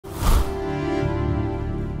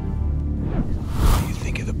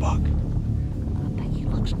buck? I think he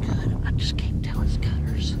looks good. I just can't tell his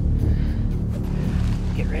cutters.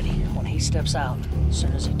 Get ready. When he steps out, as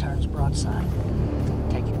soon as he turns broadside,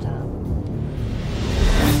 take your time.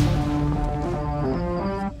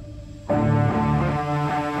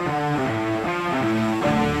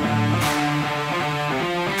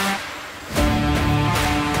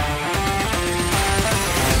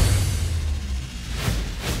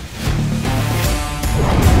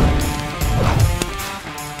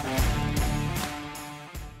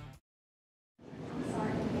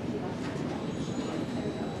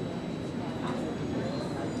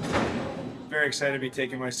 Very excited to be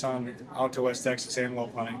taking my son out to West Texas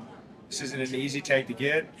antelope hunting. This isn't an easy tag to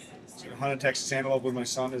get. So hunting Texas antelope with my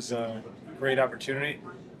son is a great opportunity.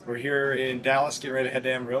 We're here in Dallas, getting ready to head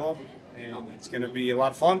to Amarillo, and it's going to be a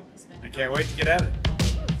lot of fun. I can't wait to get at it.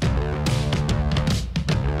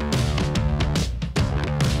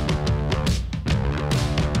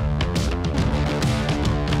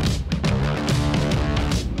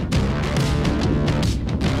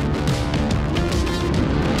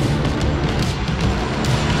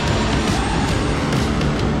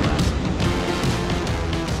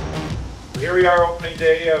 Here we are, opening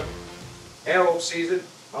day of antelope season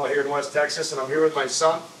out here in West Texas, and I'm here with my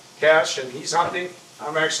son, Cash, and he's hunting.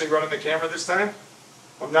 I'm actually running the camera this time.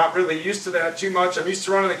 I'm not really used to that too much. I'm used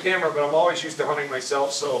to running the camera, but I'm always used to hunting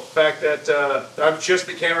myself, so the fact that I'm just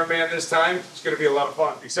the cameraman this time, it's going to be a lot of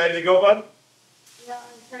fun. Excited to go, bud? Yeah,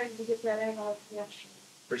 I'm trying to get that antelope, yeah.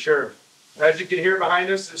 For sure. As you can hear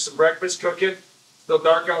behind us, there's some breakfast cooking. Still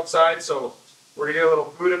dark outside, so we're going to get a little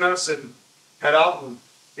food in us and head out and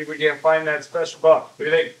see if we can find that special buck. What do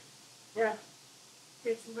you think? Yeah.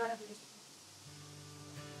 Get some breakfast.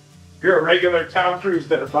 You're a regular Tom Cruise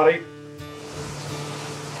there, buddy.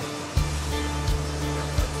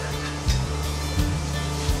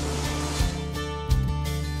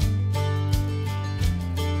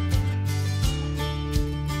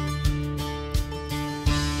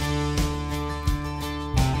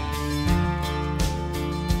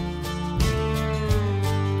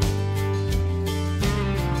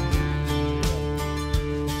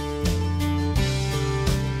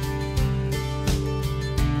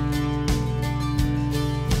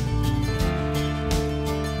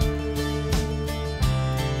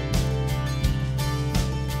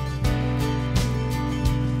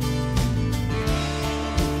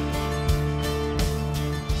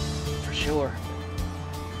 Sure.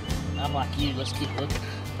 I'm like you, let's keep looking.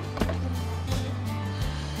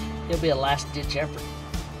 It'll be a last ditch effort.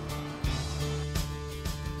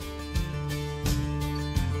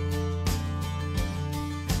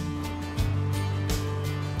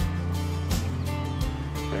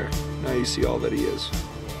 There, now you see all that he is.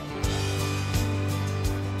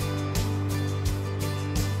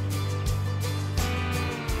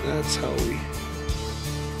 That's how we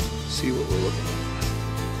see what we're looking at.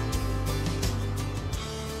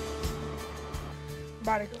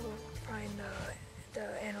 About to go find the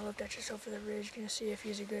antelope that's just over the ridge. Gonna see if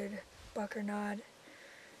he's a good buck or not.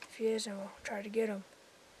 If he is, then we'll try to get him.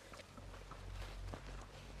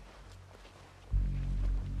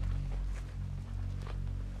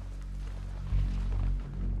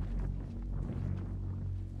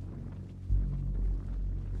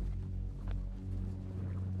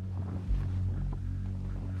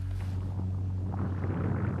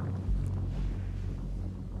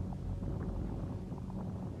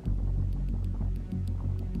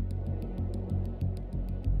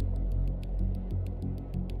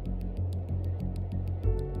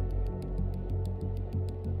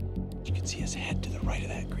 You can see his head to the right of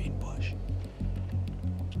that green bush.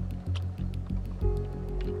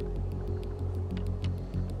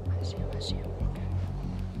 I see him, I see him.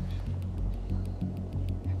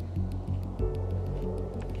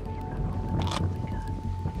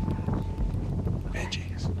 Benji,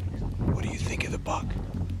 what do you think of the buck?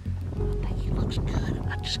 I think he looks good.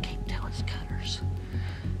 I just can't tell his cutters.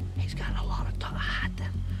 He's got a lot of hide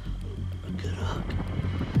them. A good hook.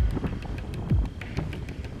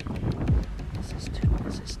 This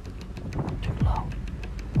is too low.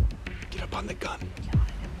 Get up on the gun. Get on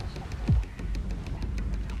it.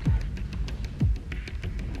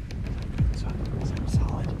 Is that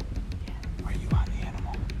solid? Yeah. Are you on the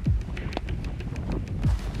animal?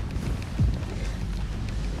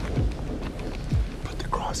 Put the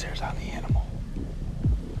crosshairs on the animal.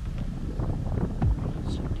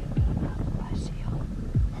 I see him.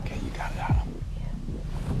 Okay, you got it on him. Yeah.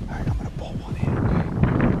 All right, I'm gonna bolt one in,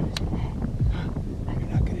 okay? You're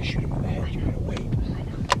not gonna shoot him in the head. You're gonna wait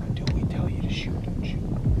until we tell you to shoot.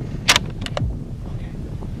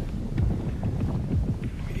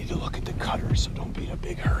 cutters, so don't be in a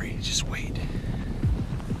big hurry. Just wait.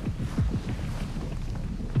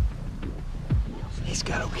 He's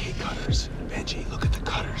got okay cutters. Benji, look at the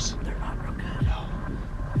cutters. They're not real good. No.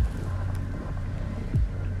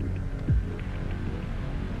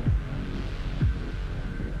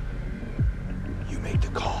 You make the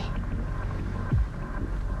call.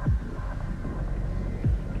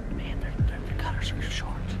 Man, their cutters are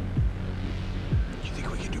short. You think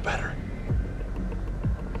we can do better?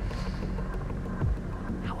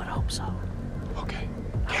 I would hope so. Okay.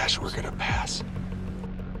 Cash, we're gonna pass.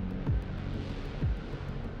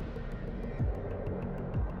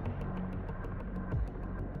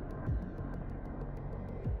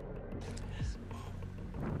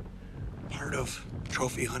 Part of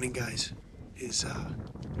trophy hunting, guys, is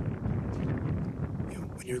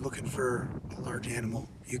when you're looking for a large animal,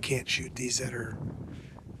 you can't shoot these that are.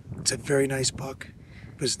 It's a very nice buck,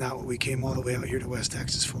 but it's not what we came all the way out here to West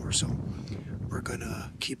Texas for. So we're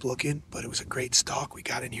gonna keep looking. But it was a great stalk. We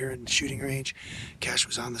got in here in the shooting range. Cash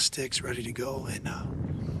was on the sticks, ready to go, and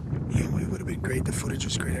it would have been great. The footage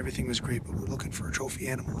was great. Everything was great. But we're looking for a trophy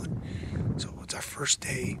animal, and so it's our first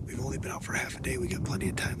day. We've only been out for half a day. We got plenty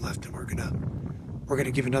of time left, and we're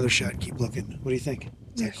gonna give another shot and keep looking. What do you think?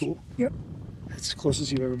 Is that cool? Yep. That's the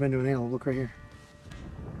closest you've ever been to an antelope. Look right here.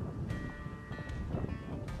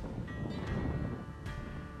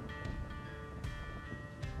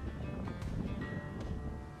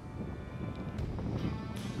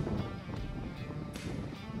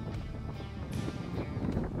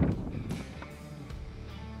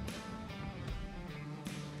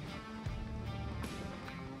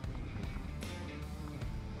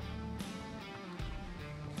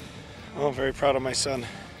 Oh, I'm very proud of my son.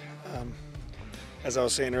 As I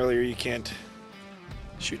was saying earlier, you can't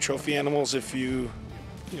shoot trophy animals if you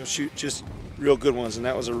shoot just real good ones, and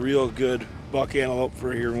that was a real good buck antelope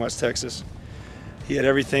for here in West Texas. He had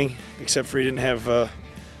everything except for he didn't have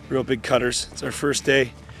real big cutters. It's our first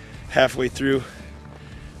day, halfway through.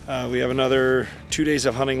 We have another 2 days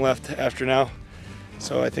of hunting left after now,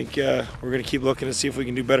 so I think we're gonna keep looking to see if we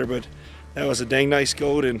can do better. But that was a dang nice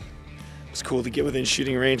goat, and it's cool to get within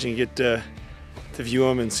shooting range and get to view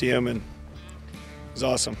him and see him, and it was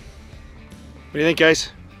awesome. What do you think,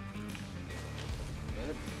 guys?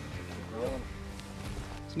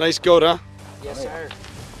 It's a nice goat, huh? Yes, sir.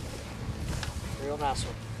 Real nice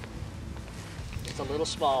one. Just a little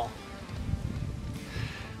small.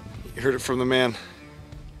 You heard it from the man.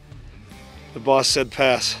 The boss said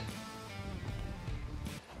pass.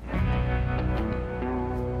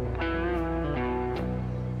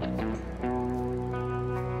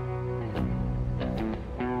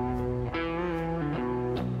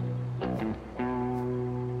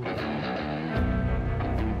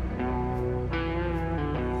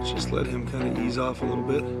 Just let him kind of ease off a little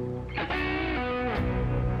bit.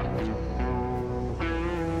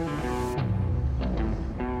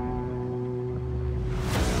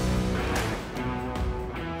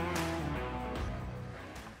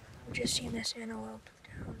 We've just seen this antelope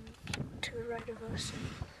down to the right of us,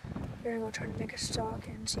 and we're gonna go try to make a stalk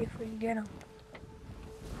and see if we can get him.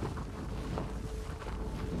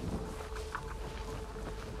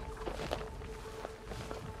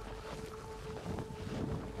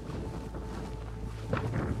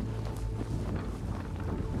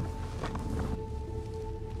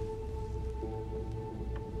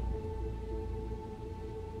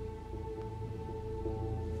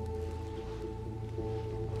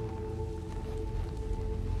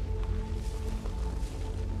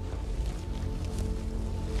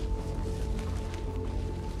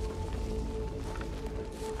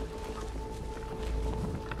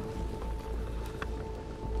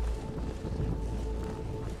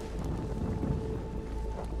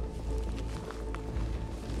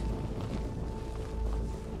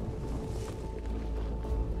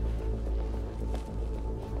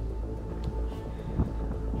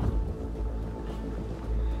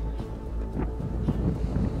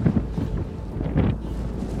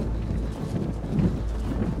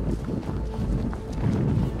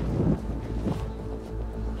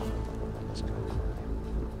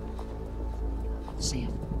 See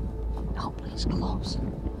him. Hopefully he's close.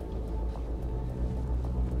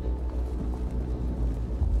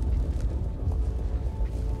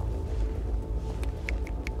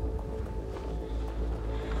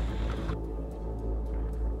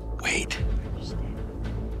 Wait.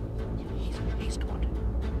 He's going to.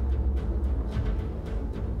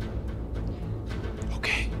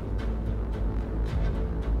 Okay.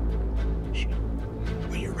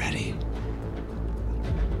 When you're ready.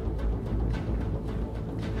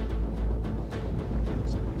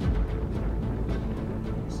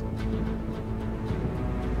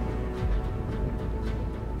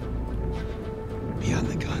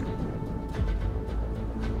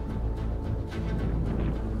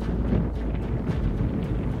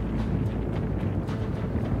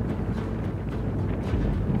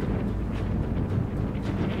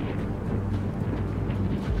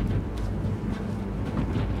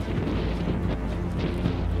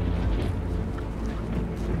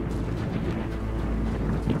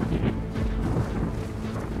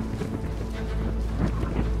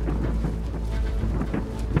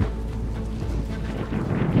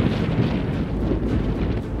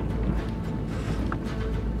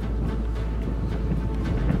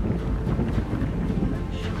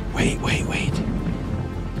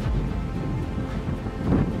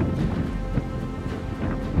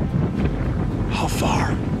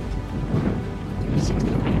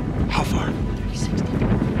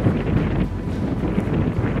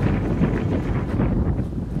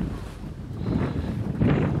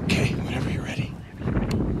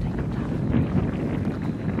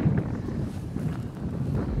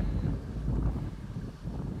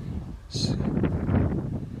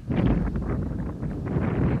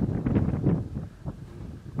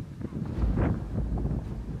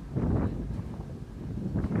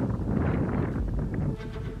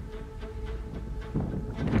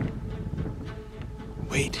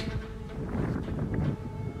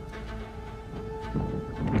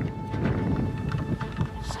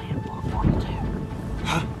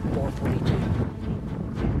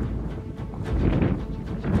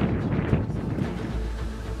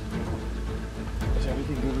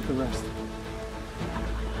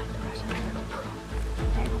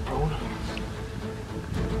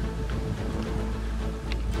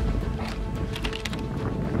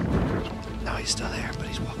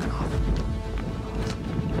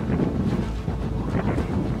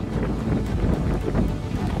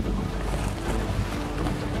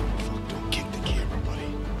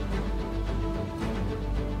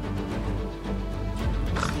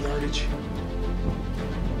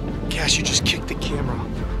 Cash, you just kicked the camera.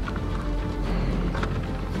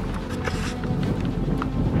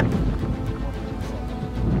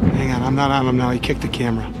 Hang on, I'm not on him now. He kicked the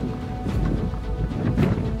camera.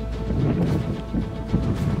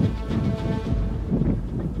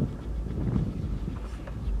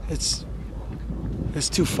 It's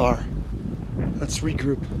too far. Let's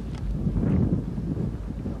regroup.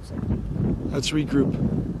 Let's regroup.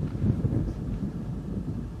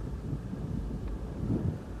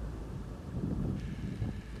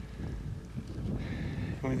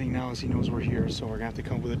 The only thing now is he knows we're here, so we're gonna have to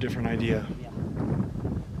come up with a different idea. Yeah.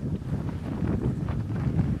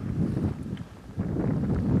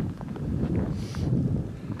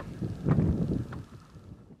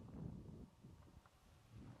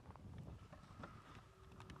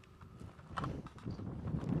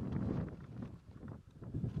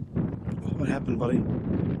 What happened, buddy?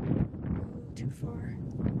 Too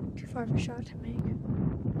far of a shot to make.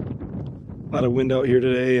 A lot of wind out here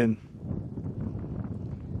today, and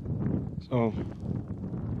so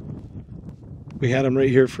we had him right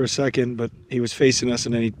here for a second, but he was facing us,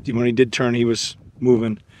 and then when he did turn, he was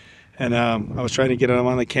moving. And I was trying to get him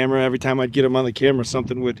on the camera. Every time I'd get him on the camera,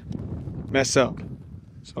 something would mess up.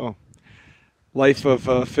 So, life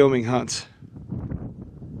of filming hunts.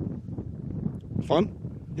 Fun?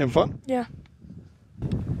 You having fun? Yeah.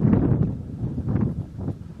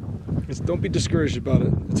 Don't be discouraged about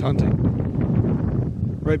it. It's hunting.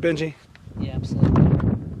 Right, Benji? Yeah, absolutely.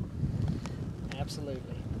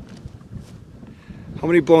 Absolutely. How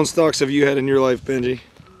many blown stalks have you had in your life, Benji?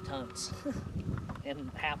 Tons.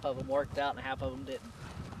 And half of them worked out and half of them didn't.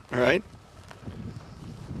 All right.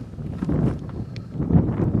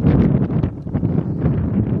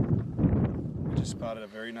 We just spotted a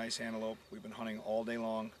very nice antelope. We've been hunting all day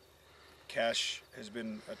long. Cash has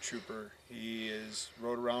been a trooper. He is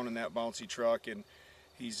rode around in that bouncy truck, and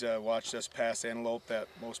he's watched us pass antelope that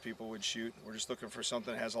most people would shoot. We're just looking for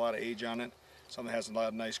something that has a lot of age on it, something that has a lot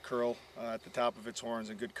of nice curl at the top of its horns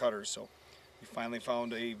and good cutters. So we finally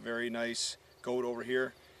found a very nice goat over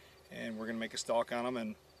here, and we're gonna make a stalk on him,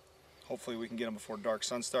 and hopefully we can get him before dark.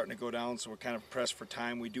 Sun's starting to go down, so we're kind of pressed for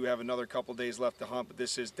time. We do have another couple days left to hunt, but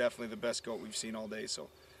this is definitely the best goat we've seen all day, so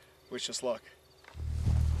wish us luck.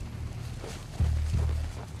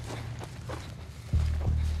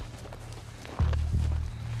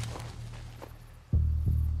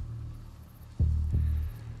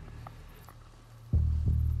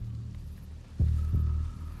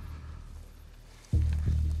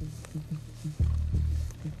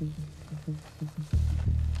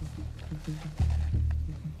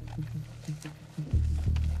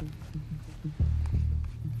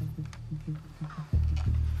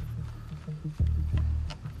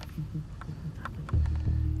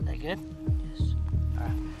 That good? Yes. All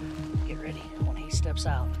right. Get ready. When he steps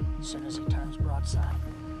out, as soon as he turns broadside,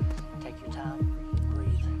 take your time,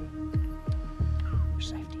 breathe. For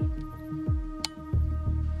safety.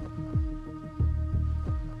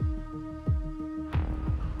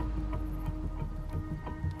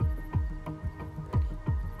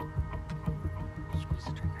 Squeeze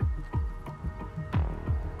the trigger.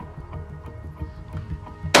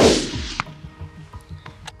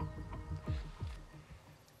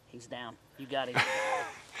 He's down. You got him.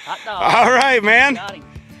 Hot dog. All right, man. Got him.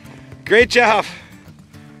 Great job.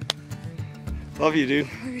 Love you, dude.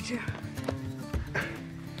 Look at you.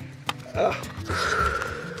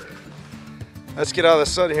 Let's get out of the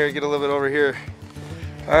sun here and get a little bit over here.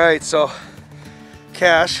 All right, so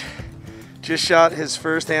Cash just shot his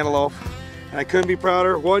first antelope, and I couldn't be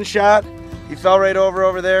prouder. One shot, he fell right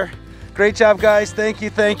over there. Great job, guys. Thank you,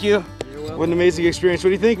 thank you. You're welcome. What an amazing experience. What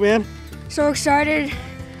do you think, man? So excited,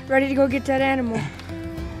 ready to go get that animal.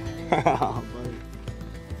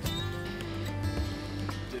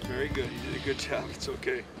 Did very good. You did a good job. It's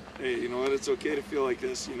okay. Hey, you know what? It's okay to feel like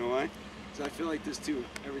this. You know why? Because I feel like this too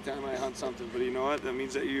every time I hunt something. But you know what? That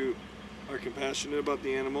means that you are compassionate about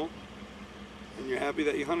the animal, and you're happy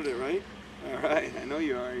that you hunted it, right? All right. I know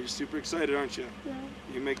you are. You're super excited, aren't you? Yeah.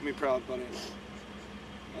 You make me proud, buddy.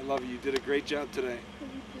 I love you. You did a great job today.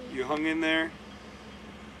 You hung in there.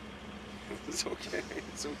 It's okay.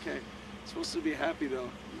 It's okay. It's supposed to be happy though.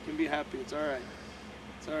 You can be happy. It's all right.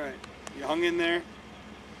 It's all right. You hung in there.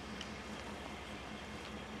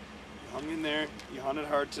 You hung in there. You hunted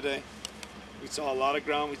hard today. We saw a lot of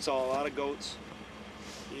ground. We saw a lot of goats.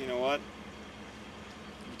 You know what?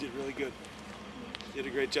 You did really good. You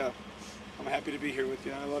did a great job. I'm happy to be here with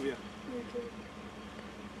you. I love you.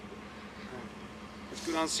 Let's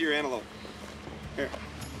go down and see your antelope. Here.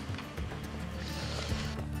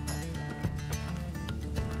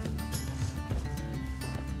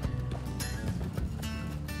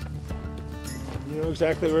 You know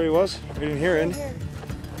exactly where he was? We didn't hear it. Here.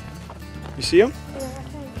 You see him? Yeah, I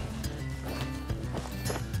think.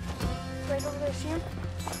 Right over there, see him?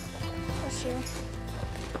 Let's see him.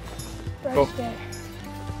 Right Oh. there.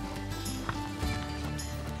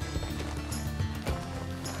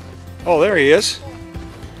 Oh, there he is.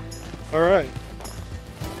 All right.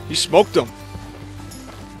 You smoked him.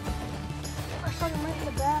 I saw him right in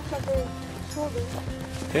the back of the shoulder.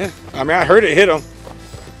 Yeah. I mean, I heard it hit him.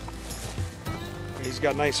 He's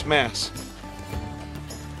got nice mass.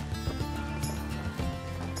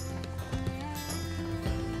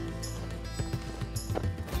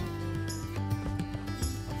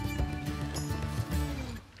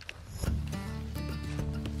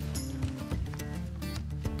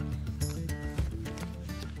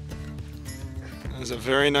 That's a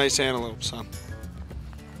very nice antelope, son.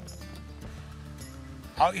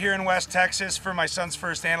 Out here in West Texas for my son's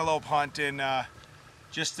first antelope hunt, and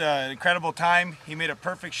just an incredible time. He made a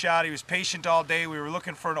perfect shot. He was patient all day. We were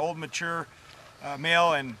looking for an old mature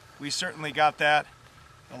male, and we certainly got that.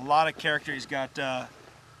 A lot of character. He's got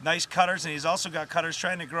nice cutters, and he's also got cutters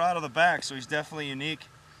trying to grow out of the back, so he's definitely unique.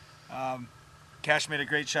 Cash made a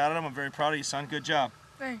great shot at him. I'm very proud of you, son. Good job.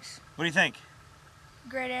 Thanks. What do you think?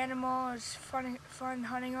 Great animal. It's fun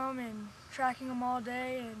hunting them and tracking them all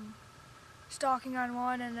day and stalking on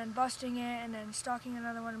one and then busting it and then stalking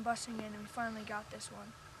another one and busting it, and we finally got this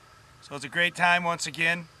one. So it's a great time once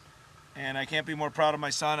again, and I can't be more proud of my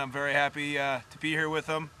son. I'm very happy to be here with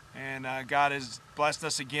him, and God has blessed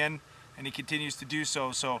us again, and he continues to do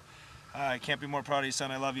so. So I can't be more proud of you,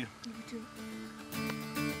 son. I love you. You too.